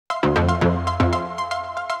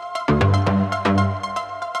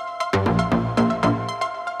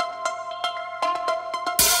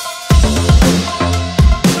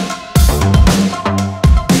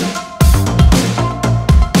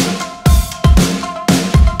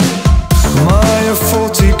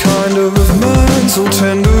kind of man, so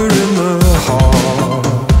tender in the heart.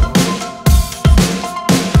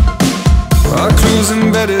 Our clues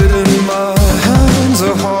embedded in my hands,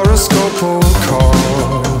 a horoscope or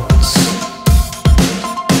cards.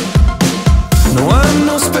 No, I'm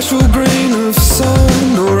no special grain of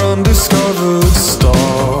sand or undiscovered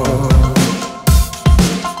star.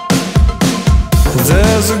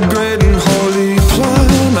 There's a great and holy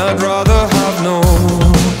plan, I'd rather have no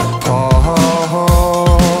part.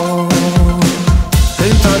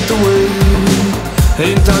 Ain't that the way,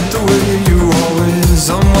 ain't that the way you always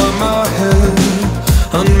unwind my head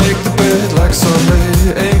and make the bed like Sunday?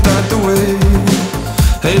 Ain't that the way,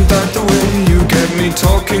 ain't that the way you get me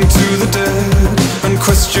talking to the dead and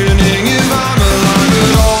questioning if I'm alive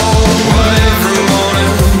at all? Why every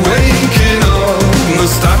morning waking up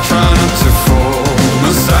must I try not to fall?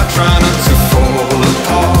 Must I try not to fall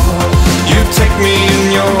apart? You take me in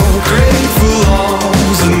your grateful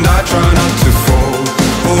arms and I try not to fall.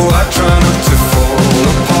 Oh, I try not to fall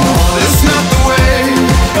apart. It's not the way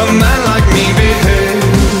a man like me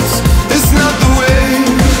behaves. It's not the way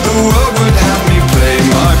the world would have me play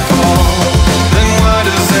my part. Then why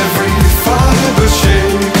does every fiber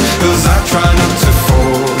shake? 'Cause I try not to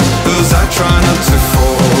fall, 'cause I try not to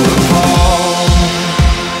fall apart.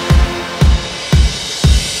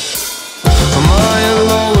 Am I a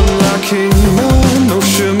low and lacking man? No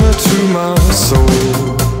shimmer to my soul.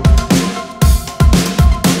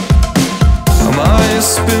 Am I a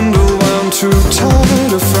spindle wound too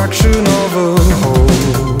tight, a fraction of a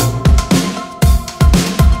whole?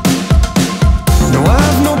 No,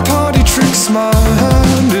 I've no party tricks, my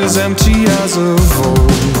hand is empty as a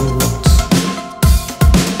vault.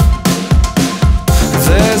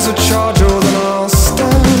 There's a charge or